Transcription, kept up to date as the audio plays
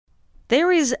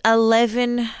There is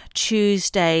 11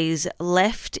 Tuesdays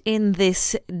left in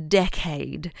this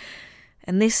decade,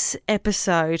 and this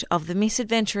episode of the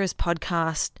Misadventurous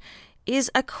podcast is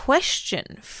a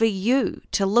question for you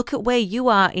to look at where you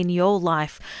are in your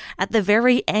life at the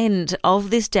very end of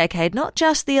this decade, not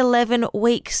just the 11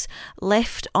 weeks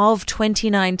left of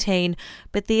 2019,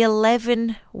 but the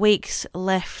 11 weeks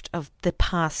left of the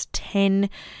past 10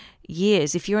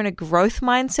 years. If you're in a growth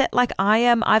mindset like I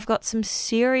am, I've got some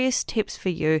serious tips for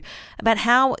you about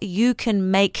how you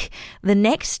can make the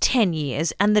next 10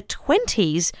 years and the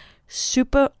 20s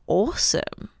super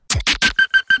awesome.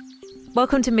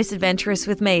 Welcome to Misadventurous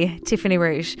with me, Tiffany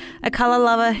Rouge, a colour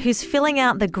lover who's filling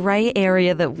out the grey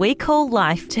area that we call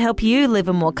life to help you live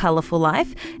a more colourful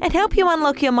life and help you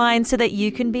unlock your mind so that you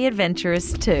can be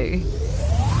adventurous too.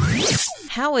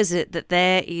 How is it that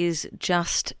there is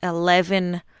just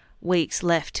 11 weeks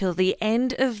left till the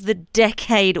end of the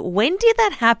decade? When did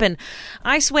that happen?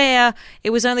 I swear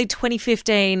it was only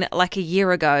 2015, like a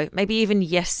year ago, maybe even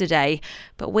yesterday,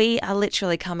 but we are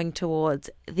literally coming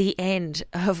towards the end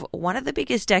of one of the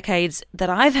biggest decades that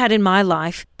I've had in my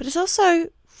life, but it's also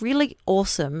really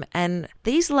awesome. And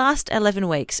these last 11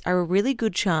 weeks are a really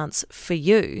good chance for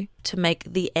you to make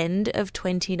the end of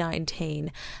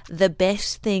 2019 the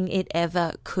best thing it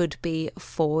ever could be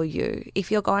for you. If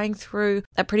you're going through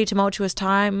a pretty tumultuous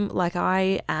time like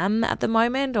I am at the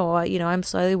moment, or, I'm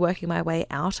slowly working my way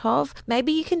out of,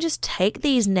 maybe you can just take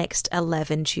these next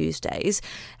 11 Tuesdays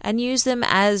and use them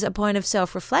as a point of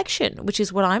self-reflection, which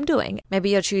is what I'm doing. Maybe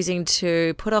you're choosing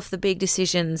to put off the big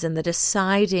decisions and the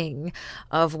deciding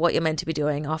of what you're meant to be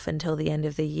doing off until the end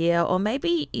of the year, or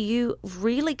maybe you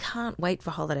really can't wait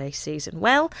for holiday season.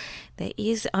 Well, there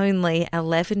is only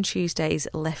 11 Tuesdays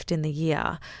left in the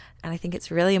year, and I think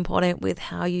it's really important with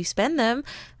how you spend them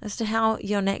as to how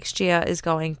your next year is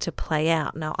going to play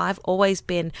out. Now, I've always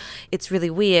been, it's really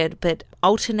weird, but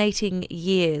alternating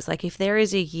years, like if there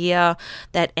is a year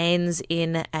that ends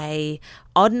in a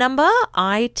odd number,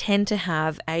 I tend to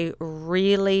have a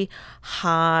really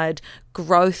hard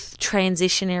growth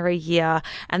transitionary year,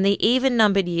 and the even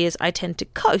numbered years I tend to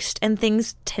coast and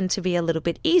things tend to be a little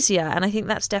bit easier. And I think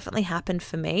that's definitely happened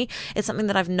for me. It's something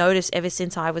that I've noticed ever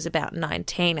since I was about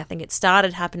 19. I think it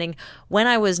started happening when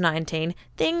I was 19.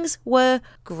 Things were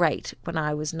great when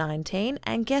I was 19,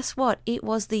 and guess what? It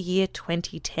was the year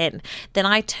 2010. Then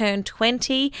I turned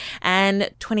 20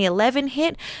 and 2011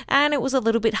 hit, and it was a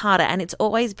little bit harder, and it's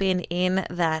always been in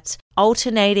that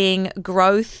alternating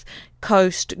growth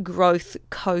coast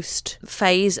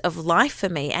phase of life for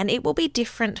me, and it will be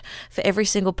different for every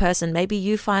single person. Maybe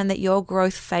you find that your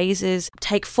growth phases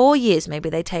take 4 years, maybe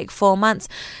they take 4 months.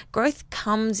 Growth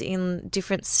comes in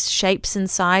different shapes and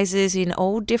sizes, in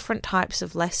all different types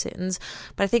of lessons,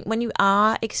 but I think when you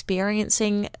are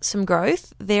experiencing some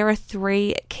growth, there are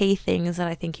 3 key things that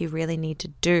I think you really need to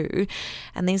do,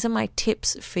 and these are my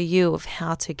tips for you of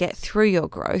how to get through your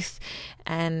growth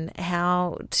and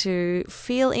how to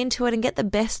feel into it and get the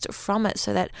best from it,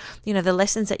 so that, the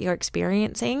lessons that you're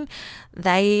experiencing,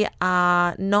 they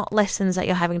are not lessons that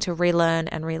you're having to relearn,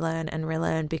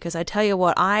 because I tell you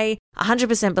what, I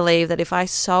 100% believe that if I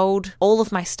sold all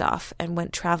of my stuff and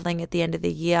went traveling at the end of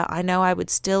the year, I know I would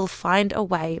still find a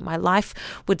way. My life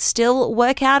would still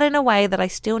work out in a way that I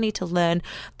still need to learn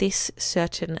this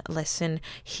certain lesson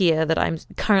here that I'm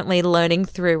currently learning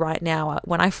through right now.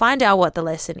 When I find out what the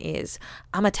lesson is,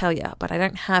 I'm going to tell you, but I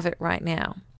don't have it right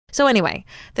now. So anyway,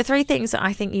 the 3 things that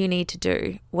I think you need to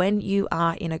do when you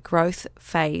are in a growth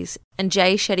phase, and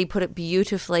Jay Shetty put it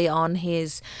beautifully on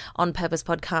his On Purpose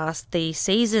podcast, the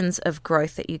seasons of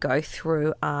growth that you go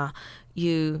through are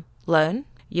you learn,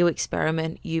 you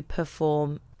experiment, you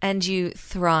perform, and you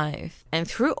thrive. And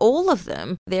through all of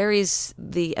them, there is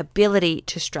the ability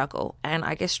to struggle. And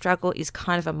I guess struggle is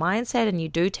kind of a mindset, and you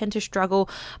do tend to struggle.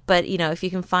 But, if you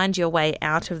can find your way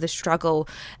out of the struggle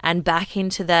and back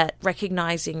into that,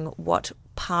 recognizing what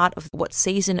part of what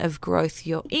season of growth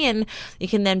you're in, you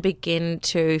can then begin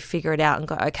to figure it out and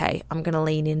go, okay, I'm going to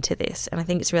lean into this. And I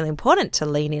think it's really important to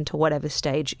lean into whatever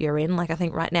stage you're in. Like I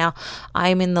think right now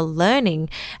I'm in the learning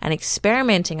and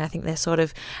experimenting. I think they're sort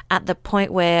of at the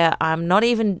point where I'm not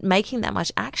even making that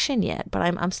much action yet, but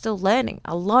I'm still learning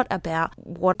a lot about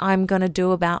what I'm going to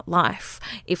do about life.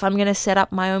 If I'm going to set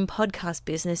up my own podcast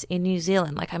business in New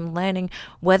Zealand, like I'm learning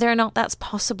whether or not that's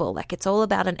possible. Like it's all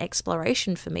about an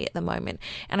exploration for me at the moment.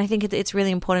 And I think it's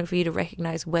really important for you to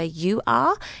recognize where you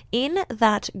are in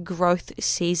that growth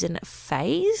season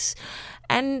phase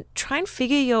and try and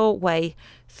figure your way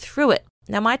through it.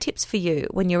 Now, my tips for you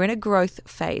when you're in a growth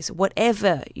phase,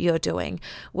 whatever you're doing,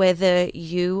 whether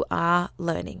you are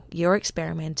learning, you're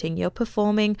experimenting, you're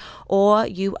performing, or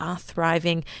you are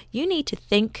thriving, you need to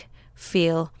think,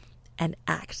 feel, and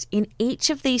act in each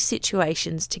of these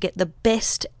situations to get the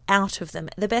best out of them,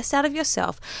 the best out of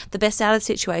yourself, the best out of the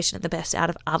situation, and the best out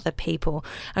of other people.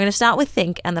 I'm going to start with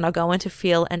think, and then I'll go into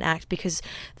feel and act, because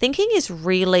thinking is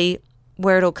really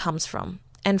where it all comes from.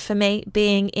 And for me,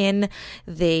 being in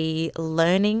the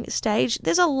learning stage,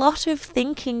 there's a lot of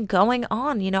thinking going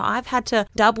on. I've had to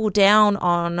double down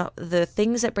on the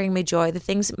things that bring me joy, the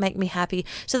things that make me happy,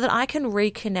 so that I can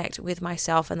reconnect with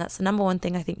myself. And that's the number one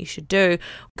thing I think you should do.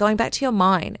 Going back to your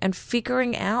mind and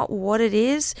figuring out what it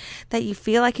is that you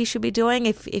feel like you should be doing.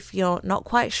 If you're not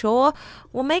quite sure,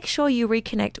 well, make sure you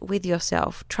reconnect with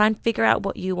yourself. Try and figure out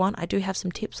what you want. I do have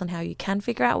some tips on how you can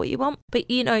figure out what you want.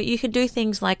 But, you can do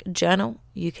things like journal.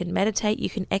 You can meditate, you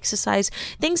can exercise,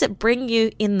 things that bring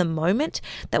you in the moment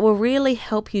that will really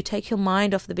help you take your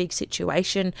mind off the big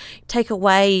situation, take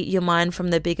away your mind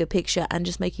from the bigger picture, and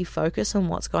just make you focus on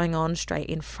what's going on straight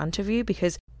in front of you.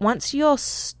 Because once you're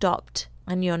stopped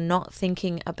and you're not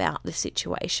thinking about the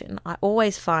situation, I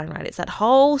always find, right, it's that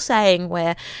whole saying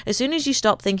where as soon as you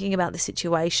stop thinking about the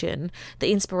situation,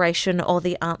 the inspiration or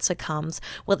the answer comes.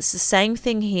 Well, it's the same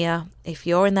thing here. If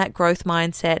you're in that growth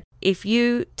mindset, if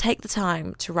you take the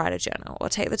time to write a journal or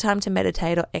take the time to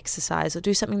meditate or exercise or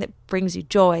do something that brings you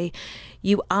joy,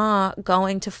 you are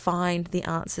going to find the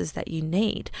answers that you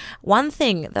need. One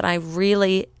thing that I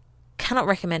really cannot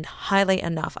recommend highly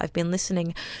enough, I've been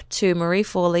listening to Marie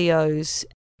Forleo's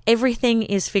Everything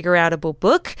is Figure Outable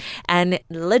book, and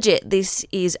legit, this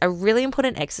is a really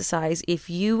important exercise. If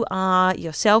you are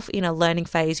yourself in a learning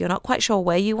phase, you're not quite sure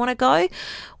where you want to go,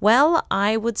 well,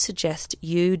 I would suggest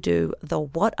you do the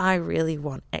What I Really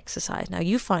Want exercise. Now,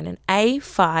 you find an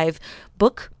A5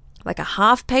 book, like a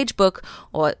half-page book,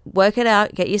 or work it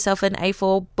out, get yourself an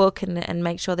A4 book and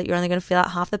make sure that you're only going to fill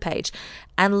out half the page,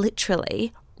 and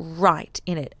literally write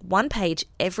in it 1 page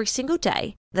every single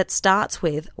day that starts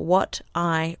with what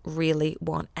I really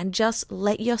want, and just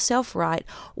let yourself write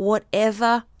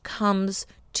whatever comes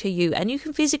to you. And you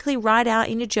can physically write out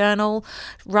in your journal,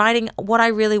 writing what I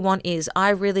really want is, I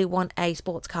really want a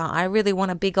sports car, I really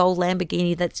want a big old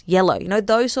Lamborghini that's yellow,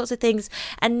 those sorts of things.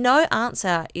 And no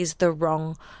answer is the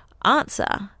wrong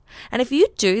answer. And if you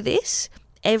do this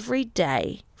every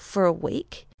day for a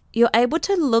week, you're able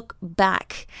to look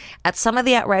back at some of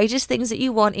the outrageous things that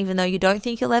you want, even though you don't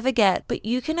think you'll ever get, but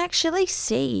you can actually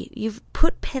see you've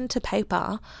put pen to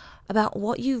paper about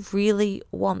what you really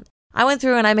want. I went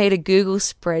through and I made a Google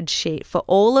spreadsheet for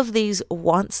all of these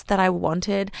wants that I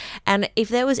wanted. And if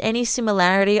there was any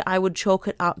similarity, I would chalk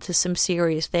it up to some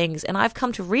serious things. And I've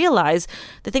come to realize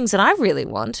the things that I really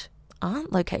want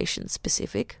aren't location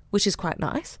specific, which is quite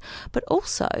nice. But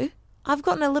also, I've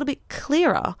gotten a little bit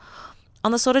clearer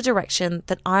on the sort of direction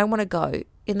that I want to go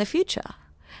in the future.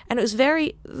 And it was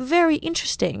very, very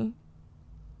interesting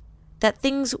that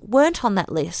things weren't on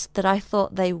that list that I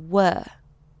thought they were.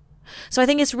 So I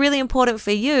think it's really important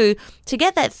for you to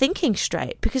get that thinking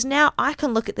straight, because now I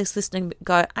can look at this list and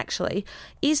go, actually,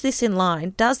 is this in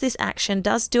line? Does this action,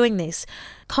 does doing this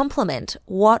complement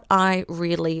what I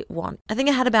really want? I think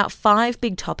I had about 5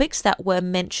 big topics that were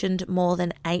mentioned more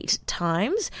than 8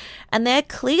 times, and they're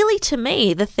clearly to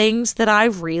me the things that I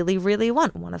really, really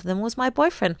want. One of them was my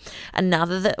boyfriend.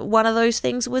 One of those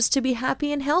things was to be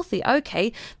happy and healthy.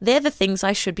 Okay, they're the things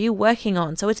I should be working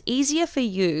on. So it's easier for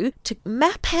you to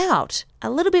map out a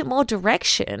little bit more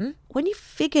direction when you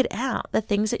figured out the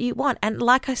things that you want. And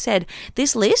like I said,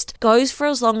 this list goes for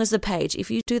as long as the page.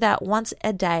 If you do that once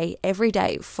a day, every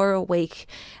day for a week,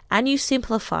 and you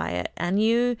simplify it and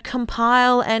you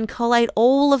compile and collate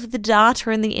all of the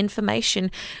data and the information,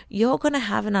 you're going to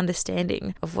have an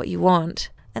understanding of what you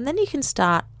want. And then you can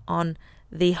start on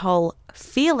the whole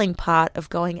feeling part of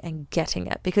going and getting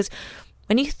it. Because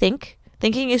when you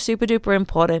thinking is super duper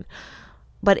important,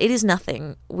 but it is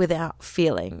nothing without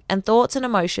feeling. And thoughts and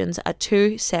emotions are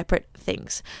 2 separate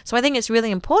things. So I think it's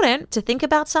really important to think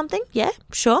about something. Yeah,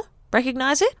 sure,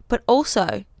 recognize it, but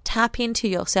also tap into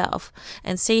yourself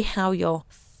and see how you're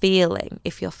feeling.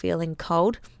 If you're feeling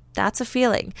cold, that's a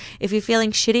feeling. If you're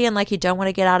feeling shitty and like you don't want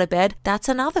to get out of bed, that's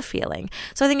another feeling.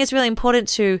 So I think it's really important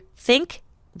to think,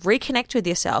 reconnect with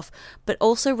yourself, but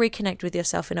also reconnect with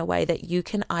yourself in a way that you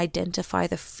can identify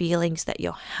the feelings that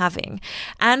you're having.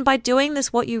 And by doing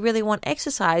this What You Really Want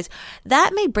exercise,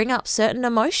 that may bring up certain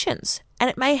emotions, and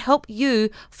it may help you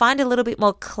find a little bit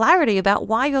more clarity about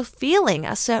why you're feeling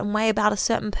a certain way about a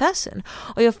certain person,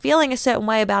 or you're feeling a certain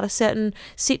way about a certain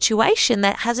situation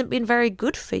that hasn't been very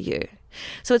good for you.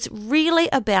 So it's really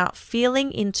about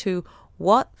feeling into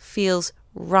what feels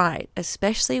right,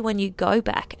 especially when you go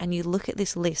back and you look at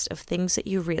this list of things that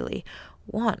you really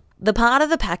want. The part of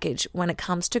the package when it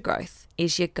comes to growth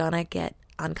is you're gonna get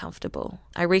uncomfortable.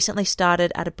 I recently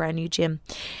started at a brand new gym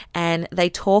and they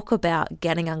talk about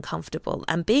getting uncomfortable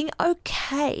and being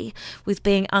okay with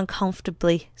being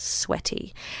uncomfortably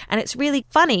sweaty. And it's really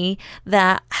funny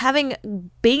that having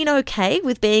been okay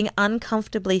with being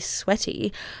uncomfortably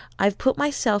sweaty, I've put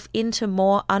myself into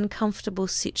more uncomfortable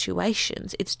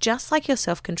situations. It's just like your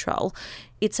self-control.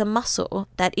 It's a muscle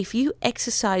that if you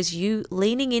exercise you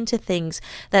leaning into things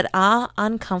that are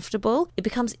uncomfortable, it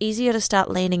becomes easier to start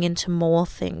leaning into more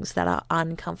things that are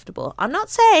uncomfortable. I'm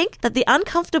not saying that the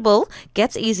uncomfortable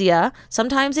gets easier.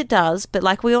 Sometimes it does, but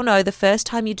like we all know, the first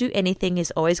time you do anything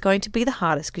is always going to be the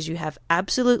hardest because you have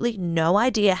absolutely no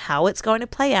idea how it's going to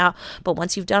play out. But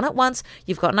once you've done it once,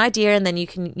 you've got an idea, and then you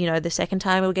can, the second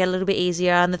time it will get a little bit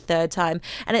easier, and the third time.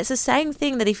 And it's the same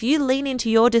thing that if you lean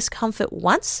into your discomfort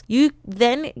once, you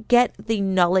then get the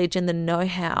knowledge and the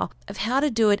know-how of how to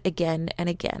do it again and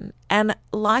again. And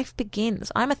life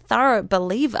begins. I'm a thorough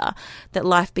believer that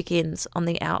life begins on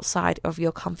the outside of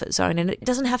your comfort zone. And it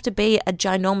doesn't have to be a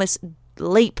ginormous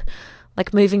leap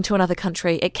like moving to another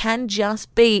country. It can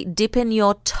just be dipping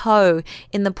your toe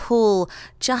in the pool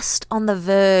just on the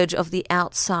verge of the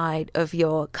outside of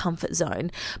your comfort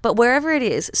zone. But wherever it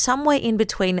is, somewhere in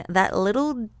between that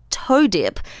little toe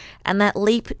dip and that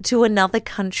leap to another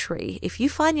country, if you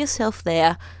find yourself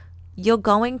there, you're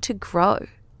going to grow.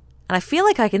 And I feel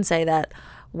like I can say that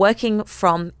working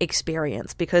from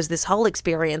experience, because this whole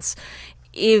experience,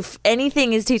 if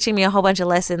anything, is teaching me a whole bunch of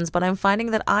lessons, but I'm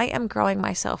finding that I am growing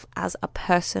myself as a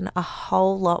person a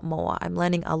whole lot more. I'm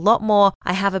learning a lot more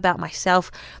I have about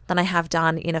myself than I have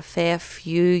done in a fair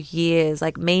few years.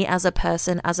 Like me as a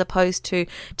person, as opposed to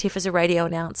Tiff as a radio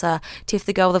announcer, Tiff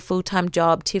the girl with a full-time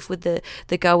job, Tiff with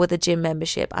the girl with a gym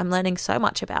membership. I'm learning so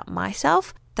much about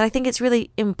myself that I think it's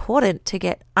really important to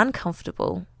get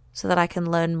uncomfortable so that I can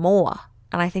learn more.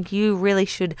 And I think you really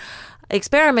should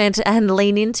experiment and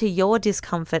lean into your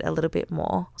discomfort a little bit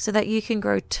more so that you can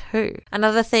grow too.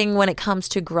 Another thing when it comes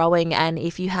to growing, and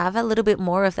if you have a little bit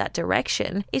more of that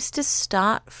direction, is to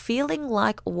start feeling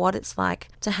like what it's like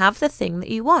to have the thing that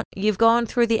you want. You've gone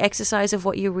through the exercise of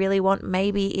what you really want.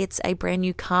 Maybe it's a brand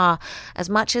new car. As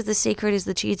much as The Secret is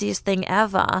the cheesiest thing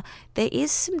ever, there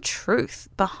is some truth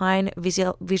behind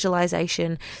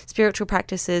visualization, spiritual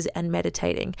practices, and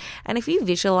meditating. And if you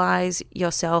visualize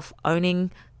yourself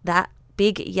owning that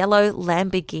big yellow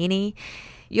Lamborghini,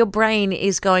 your brain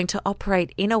is going to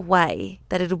operate in a way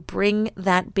that it'll bring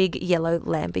that big yellow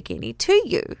Lamborghini to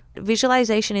you.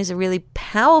 Visualization is a really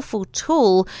powerful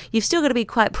tool. You've still got to be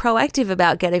quite proactive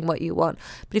about getting what you want.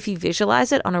 But if you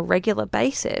visualize it on a regular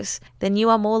basis, then you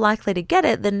are more likely to get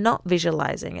it than not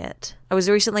visualizing it. I was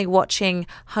recently watching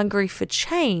Hungry for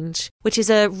Change, which is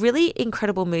a really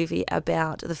incredible movie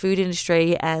about the food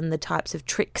industry and the types of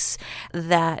tricks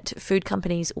that food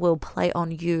companies will play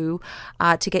on you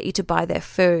to get you to buy their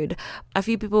food. A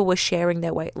few people were sharing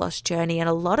their weight loss journey, and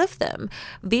a lot of them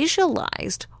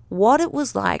visualized what it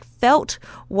was like, felt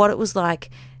what it was like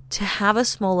to have a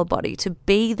smaller body, to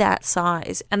be that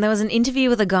size. And there was an interview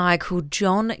with a guy called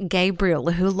John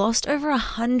Gabriel who lost over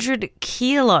 100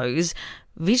 kilos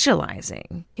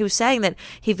visualizing. He was saying that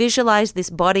he visualized this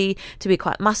body to be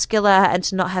quite muscular and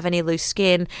to not have any loose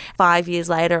skin. 5 years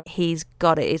later, he's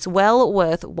got it. It's well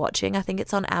worth watching. I think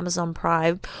it's on Amazon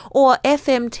Prime or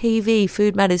FMTV,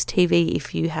 Food Matters TV,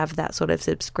 if you have that sort of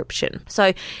subscription.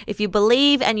 So if you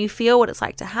believe and you feel what it's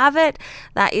like to have it,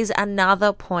 that is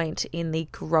another point in the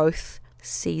growth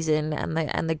season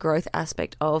and the growth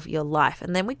aspect of your life.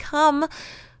 And then we come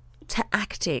to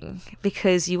acting,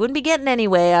 because you wouldn't be getting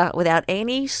anywhere without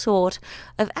any sort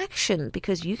of action,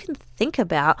 because you can think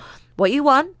about what you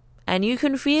want and you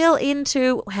can feel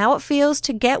into how it feels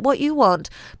to get what you want.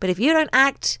 But if you don't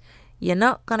act, you're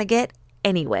not going to get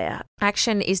anywhere.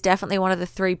 Action is definitely one of the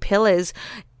 3 pillars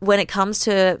when it comes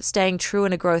to staying true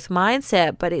in a growth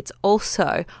mindset, but it's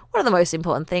also one of the most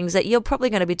important things that you're probably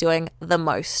going to be doing the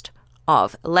most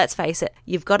of. Let's face it,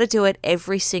 you've got to do it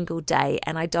every single day.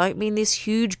 And I don't mean this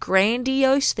huge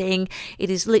grandiose thing.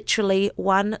 It is literally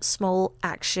one small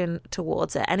action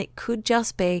towards it. And it could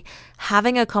just be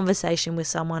having a conversation with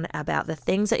someone about the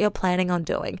things that you're planning on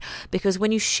doing. Because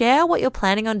when you share what you're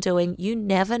planning on doing, you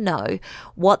never know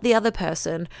what the other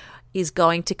person is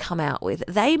going to come out with.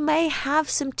 They may have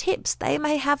some tips. They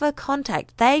may have a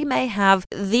contact. They may have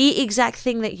the exact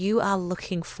thing that you are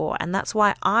looking for. And that's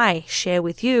why I share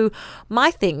with you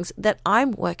my things that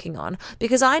I'm working on,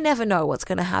 because I never know what's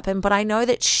going to happen, but I know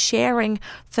that sharing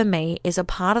for me is a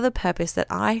part of the purpose that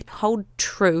I hold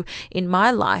true in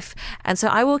my life. And so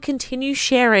I will continue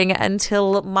sharing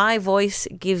until my voice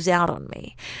gives out on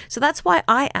me. So that's why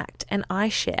I act and I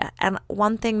share. And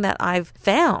one thing that I've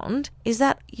found is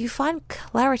that you find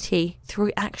clarity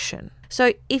through action.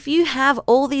 So if you have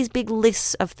all these big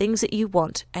lists of things that you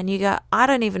want and you go, I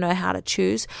don't even know how to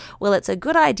choose, well, it's a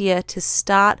good idea to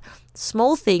start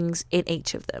small things in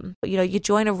each of them. You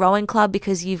join a rowing club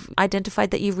because you've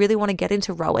identified that you really want to get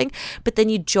into rowing, but then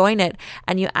you join it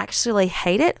and you actually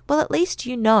hate it. Well, at least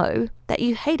you know that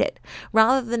you hate it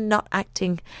rather than not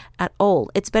acting at all.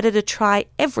 It's better to try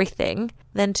everything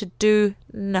than to do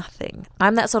nothing.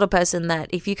 I'm that sort of person that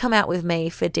if you come out with me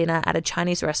for dinner at a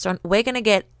Chinese restaurant, we're going to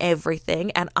get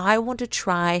everything and I want to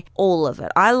try all of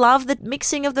it. I love the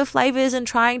mixing of the flavors and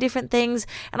trying different things,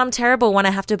 and I'm terrible when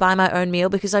I have to buy my own meal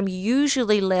because I'm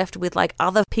usually left with like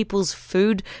other people's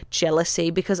food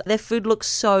jealousy because their food looks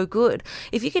so good.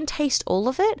 If you can taste all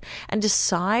of it and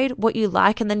decide what you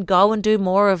like and then go and do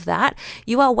more of that,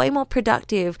 you are way more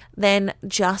productive than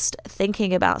just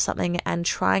thinking about something and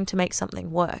trying to make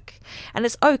something work. And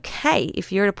it's okay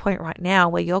if you're at a point right now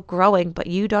where you're growing but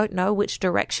you don't know which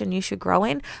direction you should grow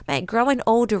in. Mate, grow in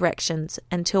all directions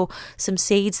until some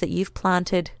seeds that you've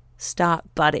planted start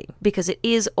budding, because it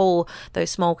is all those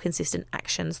small consistent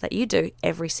actions that you do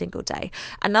every single day.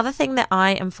 Another thing that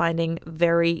I am finding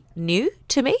very new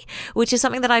to me, which is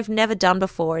something that I've never done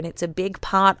before, and it's a big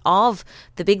part of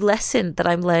the big lesson that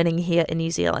I'm learning here in New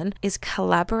Zealand, is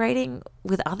collaborating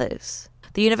with others.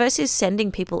 The universe is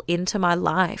sending people into my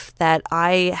life that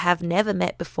I have never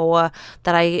met before,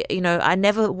 that I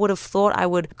never would have thought I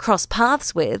would cross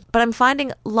paths with, but I'm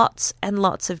finding lots and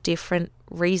lots of different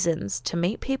reasons to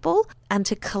meet people and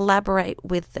to collaborate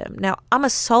with them. Now, I'm a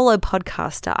solo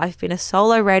podcaster. I've been a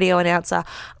solo radio announcer.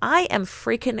 I am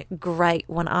freaking great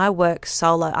when I work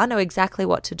solo. I know exactly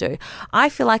what to do. I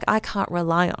feel like I can't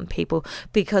rely on people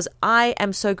because I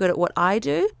am so good at what I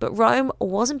do, but Rome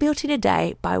wasn't built in a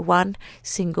day by one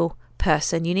single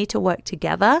person. You need to work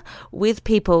together with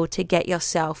people to get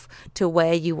yourself to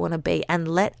where you want to be and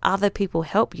let other people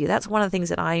help you. That's one of the things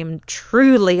that I am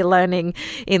truly learning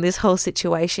in this whole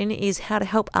situation, is how to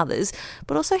help others,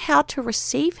 but also how to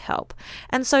receive help.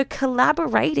 And so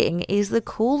collaborating is the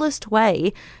coolest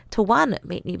way to, one,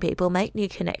 meet new people, make new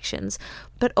connections,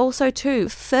 but also to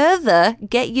further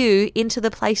get you into the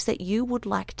place that you would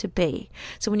like to be.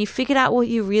 So when you figured out what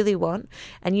you really want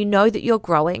and you know that you're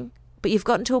growing, but you've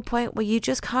gotten to a point where you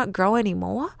just can't grow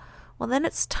anymore, well, then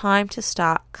it's time to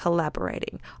start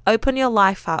collaborating. Open your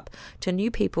life up to new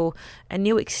people and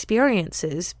new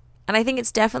experiences. And I think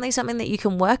it's definitely something that you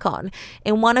can work on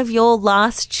in one of your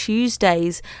last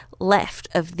Tuesdays left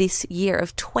of this year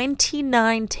of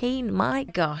 2019. My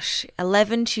gosh,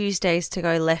 11 Tuesdays to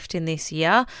go left in this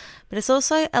year, but it's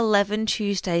also 11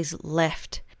 Tuesdays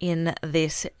left in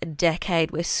this decade.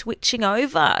 We're switching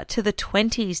over to the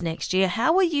 20s next year.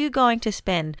 How are you going to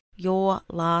spend your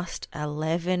last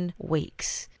 11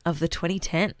 weeks of the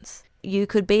 2010s? You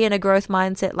could be in a growth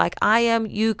mindset like I am.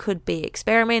 You could be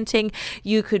experimenting.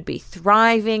 You could be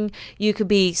thriving. You could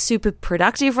be super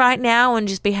productive right now and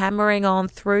just be hammering on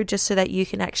through just so that you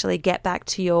can actually get back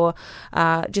to your,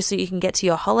 just so you can get to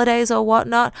your holidays or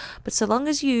whatnot. But so long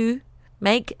as you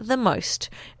make the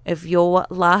most of your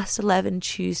last 11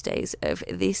 Tuesdays of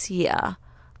this year,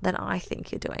 then I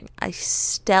think you're doing a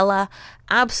stellar,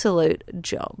 absolute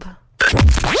job.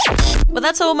 Well,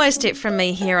 that's almost it from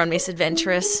me here on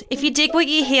Misadventurous. If you dig what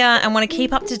you hear and want to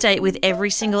keep up to date with every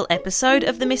single episode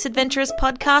of the Misadventurous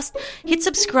podcast, hit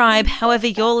subscribe however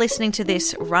you're listening to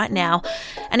this right now.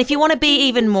 And if you want to be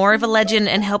even more of a legend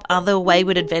and help other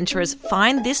wayward adventurers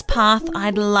find this path,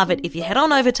 I'd love it if you head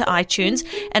on over to iTunes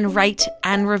and rate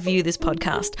and review this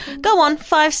podcast. Go on,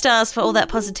 5 stars for all that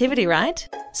positivity, right?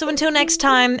 So until next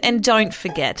time, and don't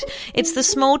forget, it's the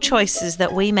small choices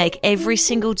that we make every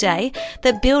single day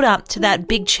that build up to that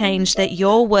big change that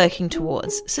you're working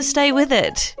towards. So stay with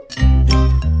it.